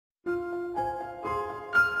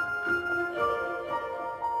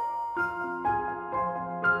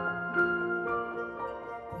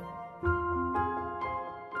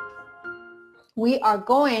we are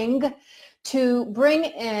going to bring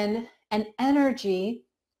in an energy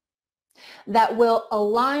that will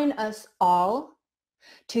align us all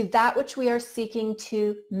to that which we are seeking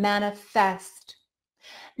to manifest.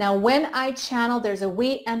 Now, when I channel, there's a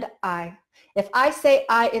we and I. If I say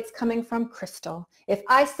I, it's coming from Crystal. If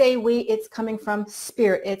I say we, it's coming from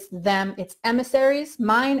Spirit. It's them. It's emissaries,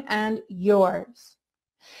 mine and yours.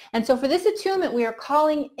 And so for this attunement, we are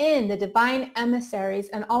calling in the divine emissaries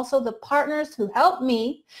and also the partners who help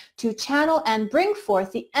me to channel and bring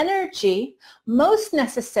forth the energy most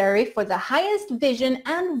necessary for the highest vision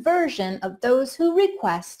and version of those who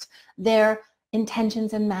request their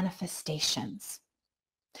intentions and manifestations.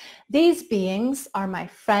 These beings are my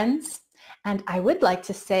friends, and I would like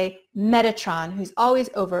to say Metatron, who's always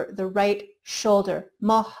over the right shoulder,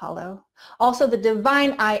 Mahalo. Also the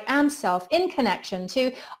divine I am self in connection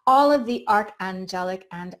to all of the archangelic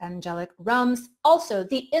and angelic realms. Also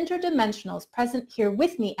the interdimensionals present here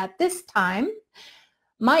with me at this time.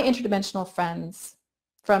 My interdimensional friends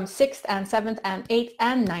from 6th and 7th and 8th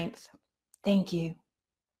and 9th. Thank you.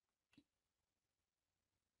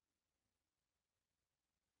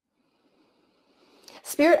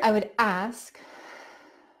 Spirit, I would ask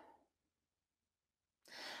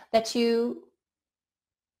that you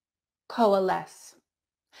coalesce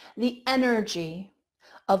the energy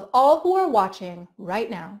of all who are watching right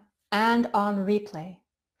now and on replay,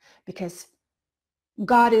 because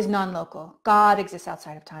God is non-local. God exists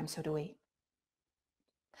outside of time, so do we.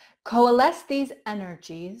 Coalesce these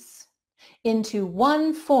energies into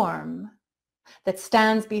one form that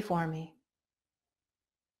stands before me.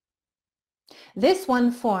 This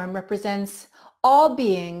one form represents all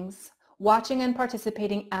beings watching and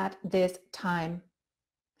participating at this time.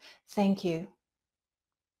 Thank you.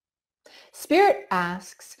 Spirit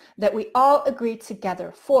asks that we all agree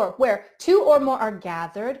together, for where two or more are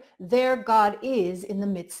gathered, there God is in the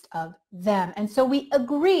midst of them. And so we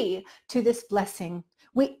agree to this blessing.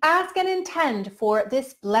 We ask and intend for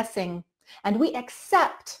this blessing, and we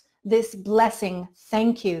accept this blessing.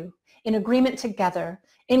 Thank you. In agreement together,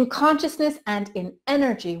 in consciousness and in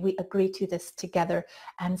energy, we agree to this together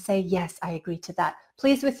and say, yes, I agree to that.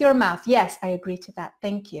 Please with your mouth, yes, I agree to that.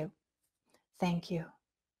 Thank you. Thank you.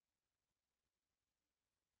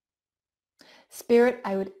 Spirit,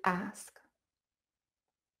 I would ask,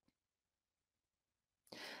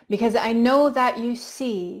 because I know that you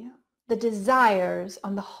see the desires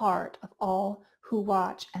on the heart of all who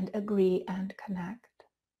watch and agree and connect.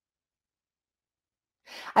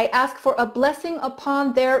 I ask for a blessing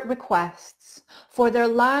upon their requests, for their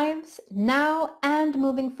lives now and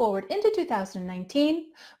moving forward into 2019,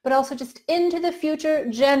 but also just into the future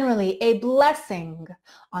generally, a blessing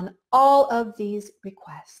on all of these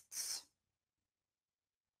requests.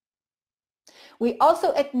 We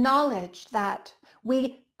also acknowledge that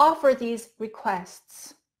we offer these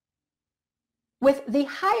requests with the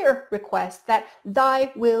higher request that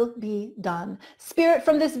thy will be done. Spirit,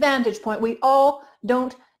 from this vantage point, we all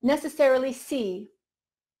don't necessarily see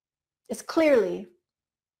as clearly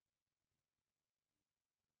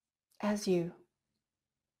as you.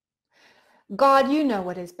 God, you know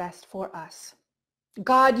what is best for us.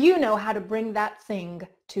 God, you know how to bring that thing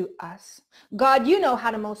to us. God, you know how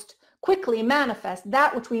to most quickly manifest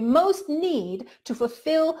that which we most need to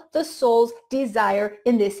fulfill the soul's desire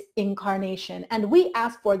in this incarnation. And we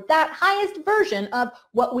ask for that highest version of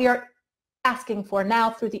what we are asking for now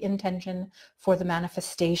through the intention for the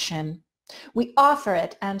manifestation. We offer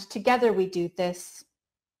it, and together we do this.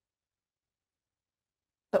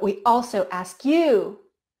 But we also ask you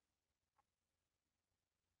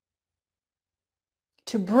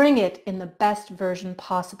to bring it in the best version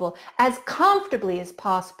possible, as comfortably as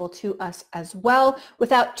possible to us as well,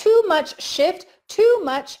 without too much shift, too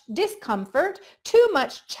much discomfort, too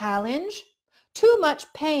much challenge, too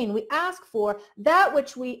much pain. We ask for that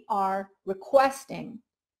which we are requesting,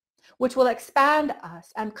 which will expand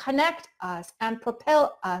us and connect us and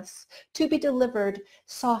propel us to be delivered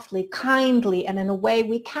softly, kindly, and in a way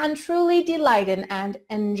we can truly delight in and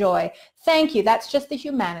enjoy. Thank you. That's just the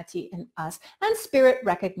humanity in us. And Spirit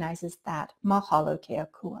recognizes that. Mahalo ke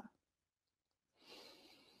akua.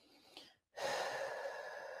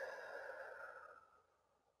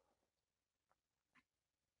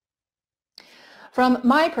 From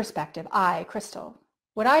my perspective, I, Crystal,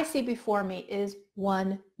 what I see before me is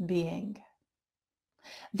one being.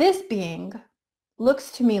 This being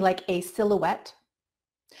looks to me like a silhouette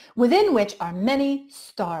within which are many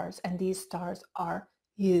stars, and these stars are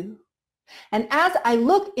you. And as I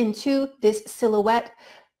look into this silhouette,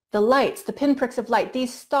 the lights, the pinpricks of light,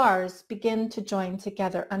 these stars begin to join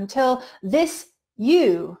together until this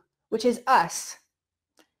you which is us,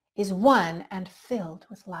 is one and filled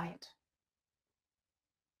with light.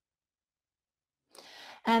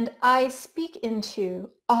 And I speak into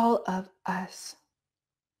all of us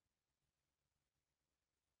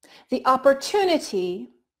the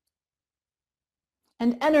opportunity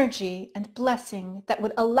and energy and blessing that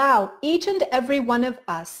would allow each and every one of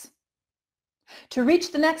us to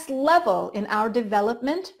reach the next level in our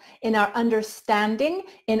development, in our understanding,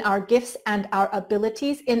 in our gifts and our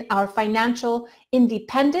abilities, in our financial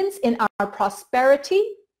independence, in our prosperity,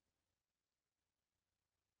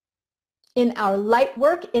 in our light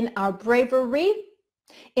work, in our bravery,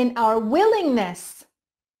 in our willingness,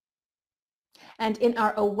 and in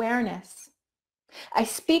our awareness. I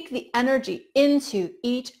speak the energy into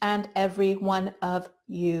each and every one of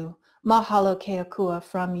you. Mahalo keakua,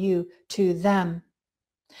 from you to them.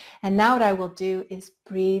 And now what I will do is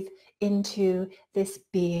breathe into this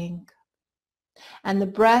being. And the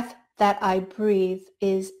breath that I breathe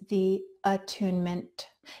is the attunement.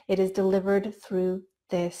 It is delivered through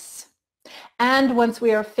this. And once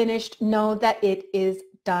we are finished, know that it is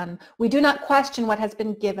done. We do not question what has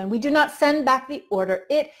been given. We do not send back the order.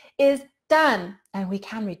 It is done, and we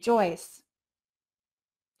can rejoice.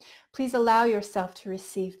 Please allow yourself to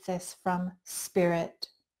receive this from Spirit.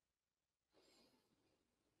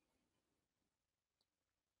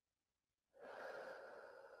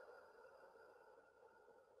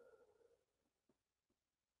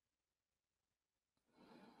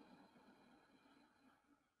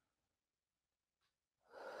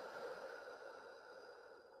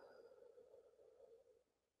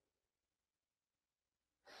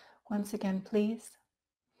 Once again, please.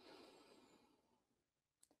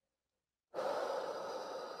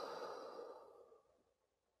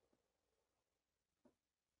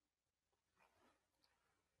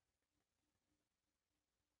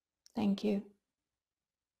 Thank you.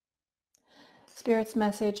 Spirit's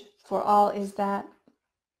message for all is that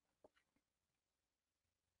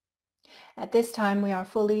at this time we are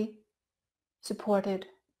fully supported.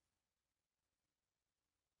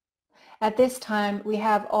 At this time we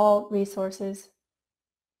have all resources.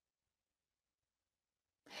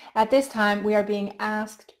 At this time we are being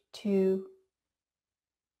asked to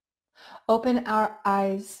open our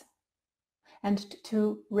eyes and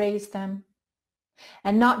to raise them,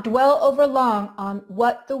 and not dwell over long on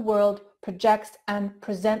what the world projects and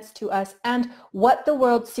presents to us and what the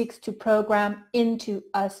world seeks to program into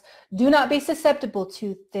us. Do not be susceptible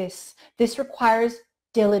to this. This requires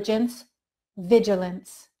diligence,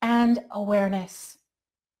 vigilance, and awareness.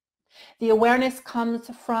 The awareness comes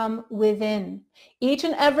from within. Each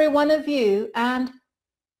and every one of you, and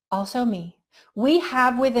also me, we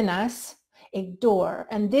have within us a door,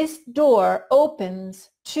 and this door opens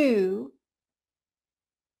to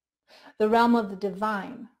the realm of the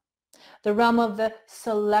divine, the realm of the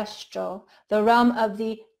celestial, the realm of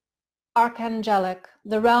the archangelic,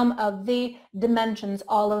 the realm of the dimensions,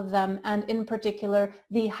 all of them, and in particular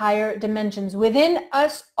the higher dimensions. Within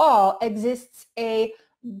us all exists a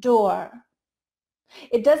door.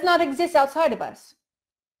 It does not exist outside of us.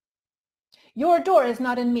 Your door is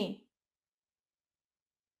not in me.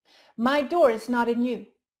 My door is not in you.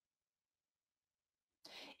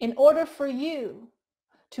 In order for you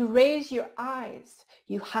to raise your eyes,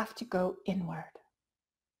 you have to go inward.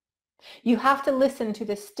 You have to listen to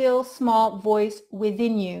the still small voice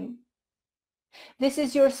within you. This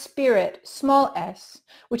is your spirit, small s,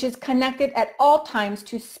 which is connected at all times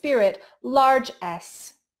to spirit, large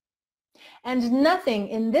S. And nothing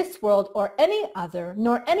in this world or any other,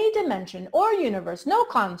 nor any dimension or universe, no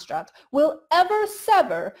construct, will ever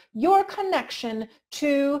sever your connection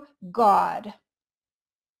to God.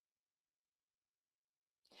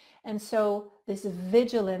 And so this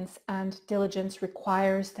vigilance and diligence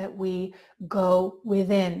requires that we go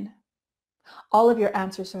within. All of your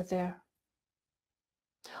answers are there.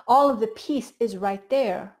 All of the peace is right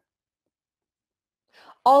there.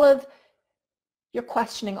 All of your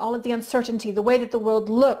questioning, all of the uncertainty, the way that the world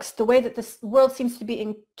looks, the way that this world seems to be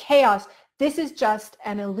in chaos, this is just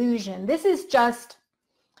an illusion. This is just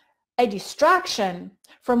a distraction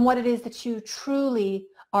from what it is that you truly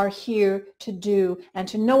are here to do. And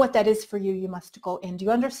to know what that is for you, you must go in. Do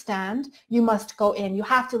you understand? You must go in. You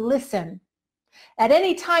have to listen. At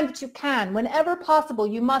any time that you can, whenever possible,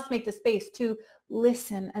 you must make the space to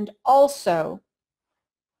listen. And also,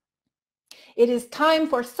 it is time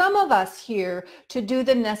for some of us here to do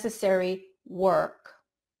the necessary work.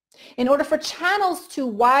 In order for channels to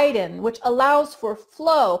widen, which allows for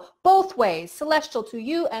flow both ways, celestial to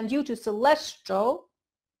you and you to celestial,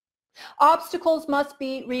 obstacles must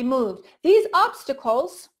be removed. These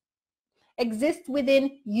obstacles exist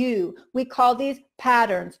within you. We call these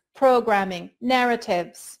patterns, programming,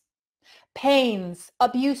 narratives, pains,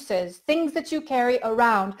 abuses, things that you carry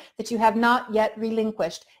around that you have not yet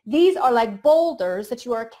relinquished. These are like boulders that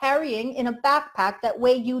you are carrying in a backpack that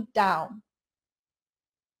weigh you down.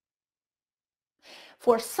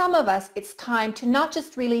 For some of us, it's time to not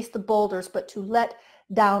just release the boulders, but to let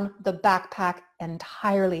down the backpack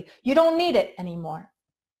entirely. You don't need it anymore.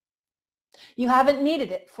 You haven't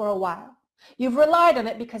needed it for a while. You've relied on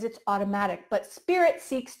it because it's automatic, but Spirit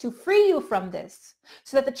seeks to free you from this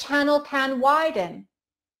so that the channel can widen.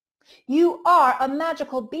 You are a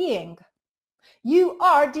magical being. You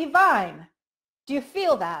are divine. Do you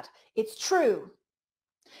feel that? It's true.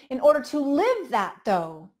 In order to live that,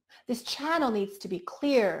 though, this channel needs to be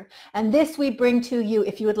clear, and this we bring to you.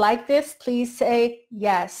 If you would like this, please say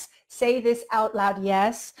yes. Say this out loud,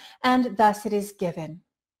 yes, and thus it is given.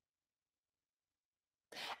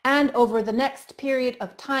 And over the next period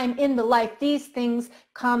of time in the life, these things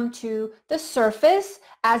come to the surface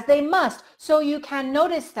as they must, so you can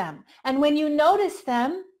notice them. And when you notice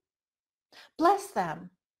them, bless them.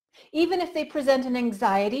 Even if they present in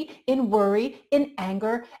anxiety, in worry, in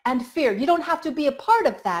anger, and fear. You don't have to be a part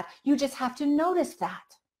of that. You just have to notice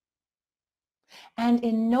that. And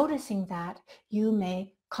in noticing that, you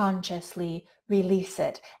may consciously release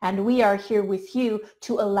it. And we are here with you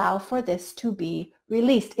to allow for this to be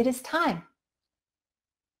released. It is time.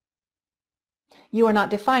 You are not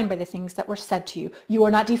defined by the things that were said to you. You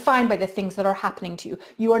are not defined by the things that are happening to you.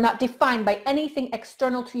 You are not defined by anything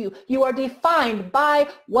external to you. You are defined by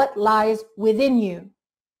what lies within you.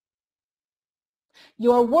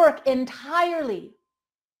 Your work entirely,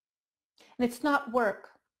 and it's not work,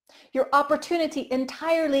 your opportunity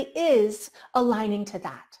entirely is aligning to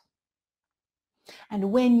that.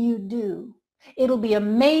 And when you do, it'll be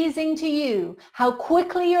amazing to you how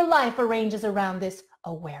quickly your life arranges around this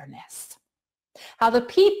awareness. How the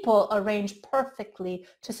people arrange perfectly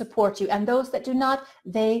to support you, and those that do not,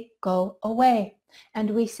 they go away. And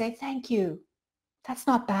we say, thank you. That's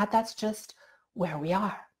not bad. That's just where we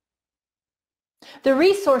are. The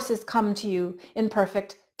resources come to you in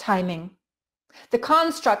perfect timing. The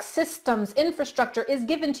construct, systems, infrastructure is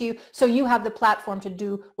given to you, so you have the platform to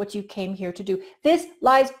do what you came here to do. This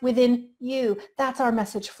lies within you. That's our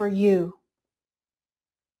message for you.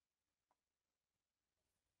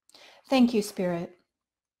 Thank you, Spirit.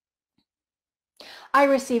 I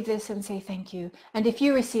receive this and say thank you. And if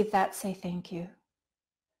you receive that, say thank you.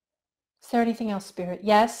 Is there anything else, Spirit?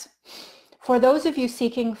 Yes. For those of you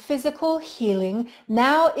seeking physical healing,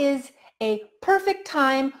 now is a perfect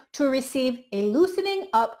time to receive a loosening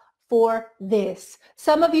up for this.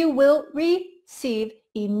 Some of you will receive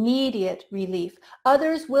immediate relief.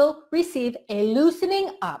 Others will receive a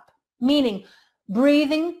loosening up, meaning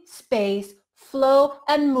breathing space, flow,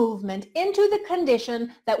 and movement into the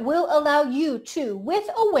condition that will allow you to, with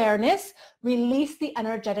awareness, release the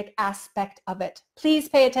energetic aspect of it. Please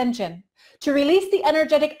pay attention. To release the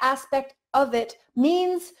energetic aspect of it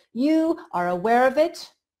means you are aware of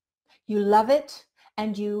it, you love it,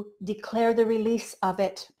 and you declare the release of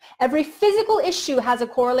it. Every physical issue has a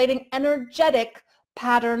correlating energetic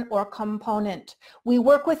pattern or component. We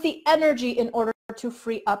work with the energy in order to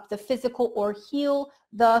free up the physical or heal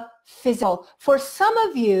the physical. For some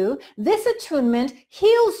of you, this attunement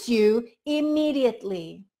heals you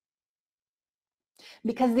immediately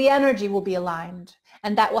because the energy will be aligned,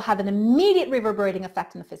 and that will have an immediate reverberating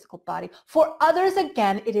effect in the physical body. For others,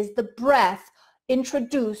 again, it is the breath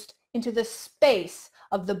introduced into the space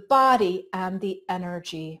of the body and the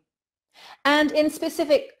energy. And in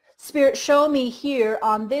specific, Spirit, show me here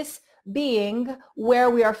on this being where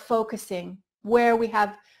we are focusing, where we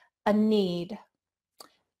have a need.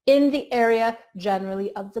 In the area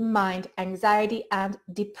generally of the mind, anxiety and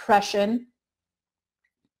depression.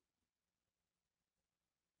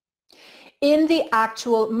 In the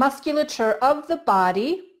actual musculature of the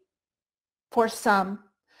body, for some,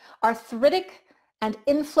 arthritic and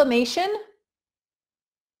inflammation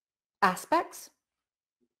aspects,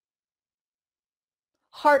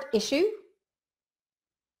 heart issue,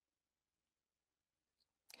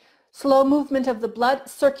 slow movement of the blood,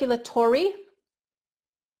 circulatory,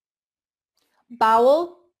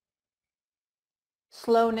 bowel,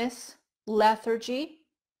 slowness, lethargy,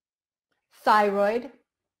 thyroid,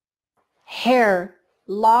 hair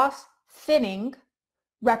loss, thinning,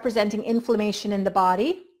 representing inflammation in the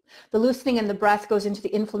body. The loosening and the breath goes into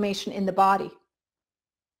the inflammation in the body.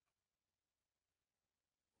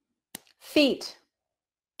 Feet.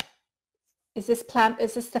 Is this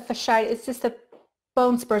the fasciitis? Is this the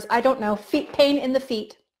bone spurs? I don't know. Feet, pain in the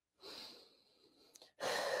feet.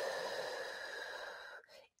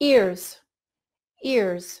 ears,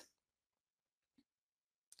 ears.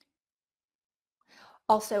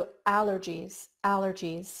 Also allergies,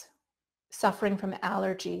 allergies, suffering from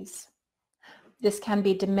allergies. This can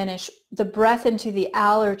be diminished. The breath into the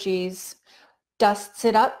allergies dusts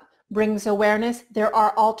it up, brings awareness. There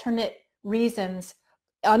are alternate reasons,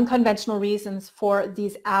 unconventional reasons for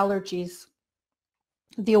these allergies.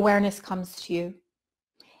 The awareness comes to you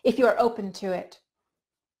if you are open to it.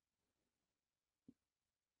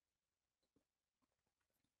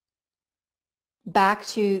 Back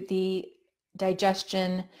to the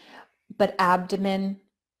digestion, but abdomen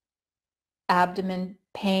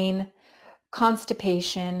pain,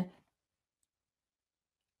 constipation,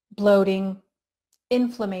 bloating,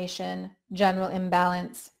 inflammation, general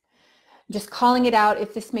imbalance. Just calling it out.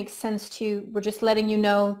 If this makes sense to you, we're just letting you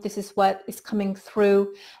know this is what is coming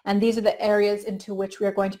through. And these are the areas into which we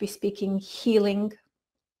are going to be speaking healing.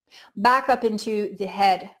 Back up into the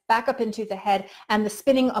head, back up into the head, and the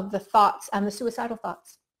spinning of the thoughts and the suicidal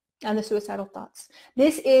thoughts. And the suicidal thoughts.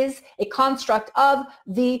 This is a construct of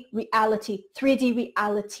the reality, 3D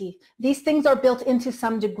reality. These things are built into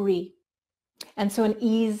some degree. And so an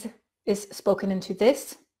ease is spoken into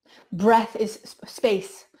this. Breath is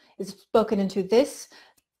space is spoken into this.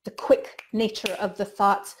 The quick nature of the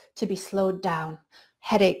thoughts to be slowed down.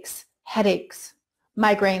 Headaches, headaches,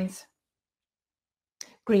 migraines,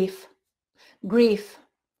 grief, grief,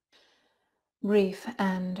 grief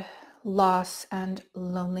and loss and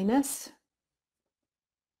loneliness.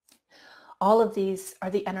 All of these are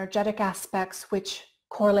the energetic aspects which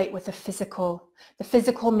correlate with the physical. The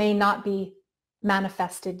physical may not be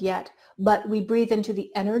manifested yet, but we breathe into the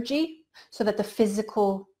energy so that the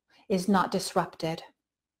physical is not disrupted.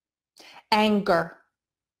 Anger,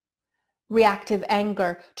 reactive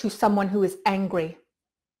anger to someone who is angry.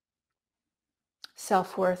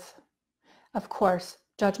 Self-worth, of course,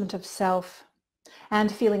 judgment of self,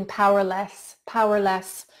 and feeling powerless,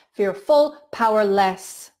 powerless, fearful,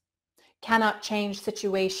 powerless. Cannot change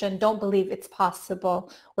situation. Don't believe it's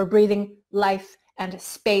possible. We're breathing life and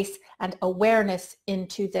space and awareness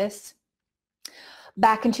into this.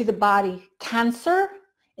 Back into the body. Cancer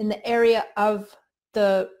in the area of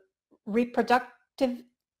the reproductive.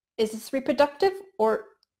 Is this reproductive or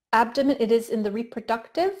abdomen? It is in the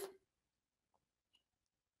reproductive.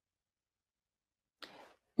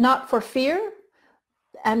 Not for fear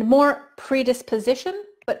and more predisposition,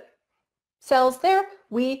 but cells there.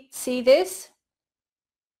 We see this.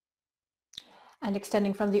 And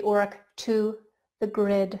extending from the auric to the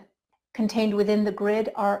grid. Contained within the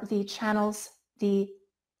grid are the channels, the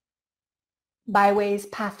byways,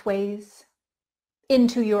 pathways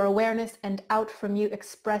into your awareness and out from you,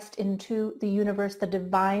 expressed into the universe, the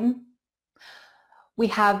divine. We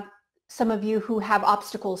have some of you who have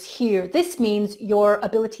obstacles here. This means your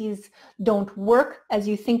abilities don't work as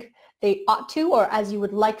you think they ought to or as you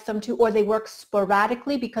would like them to, or they work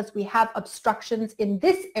sporadically because we have obstructions in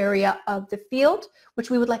this area of the field, which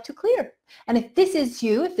we would like to clear. And if this is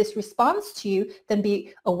you, if this responds to you, then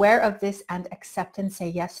be aware of this and accept and say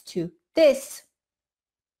yes to this,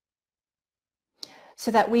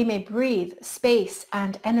 so that we may breathe space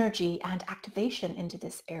and energy and activation into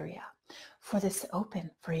this area for this to open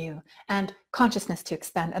for you, and consciousness to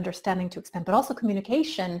expand, understanding to expand, but also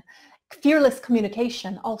communication, fearless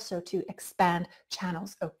communication also to expand,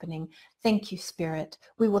 channels opening. Thank you, Spirit.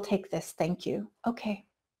 We will take this. Thank you. Okay.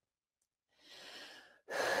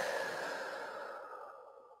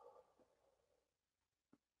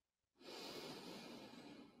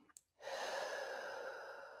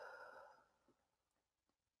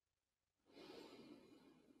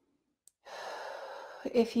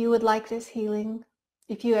 If you would like this healing,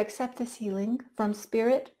 if you accept this healing from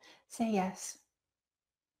Spirit, say yes.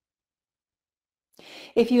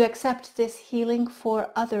 If you accept this healing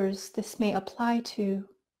for others, this may apply to,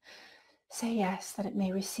 say yes, that it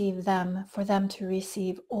may receive them, for them to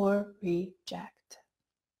receive or reject.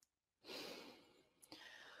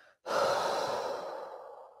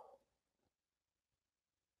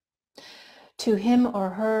 To him or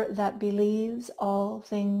her that believes, all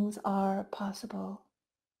things are possible.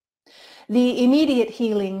 The immediate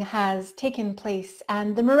healing has taken place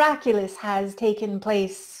and the miraculous has taken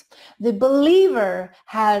place. The believer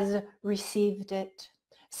has received it.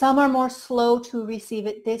 Some are more slow to receive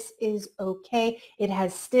it. This is okay. It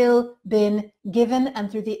has still been given, and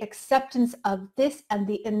through the acceptance of this and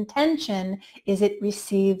the intention is it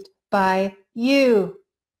received by you.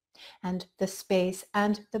 And the space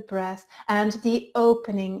and the breath and the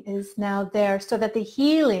opening is now there, so that the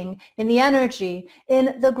healing in the energy,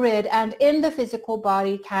 in the grid and in the physical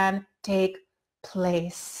body can take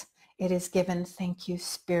place. it is given. Thank you,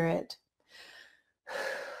 Spirit.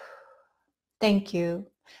 Thank you.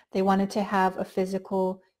 They wanted to have a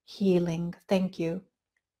physical healing. Thank you.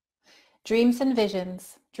 Dreams and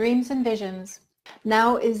visions. Dreams and visions.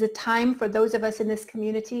 Now is the time for those of us in this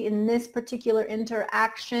community, in this particular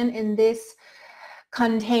interaction, in this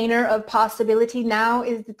container of possibility. Now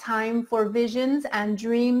is the time for visions and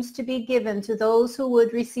dreams to be given to those who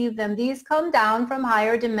would receive them. These come down from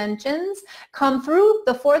higher dimensions, come through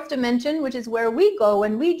the fourth dimension, which is where we go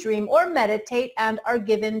when we dream or meditate, and are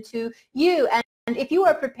given to you. And if you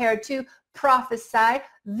are prepared to prophesy,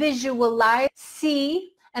 visualize,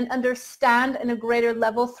 see, and understand in a greater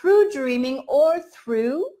level through dreaming or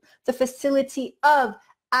through the facility of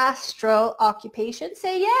astral occupation,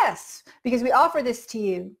 say yes, because we offer this to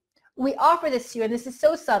you. We offer this to you, and this is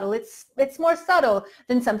so subtle. It's more subtle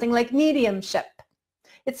than something like mediumship.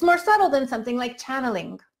 It's more subtle than something like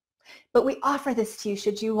channeling. But we offer this to you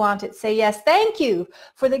should you want it. Say yes. Thank you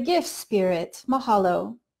for the gift, Spirit.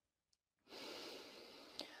 Mahalo.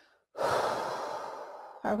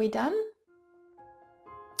 Are we done?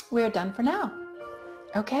 We're done for now.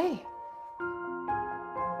 Okay.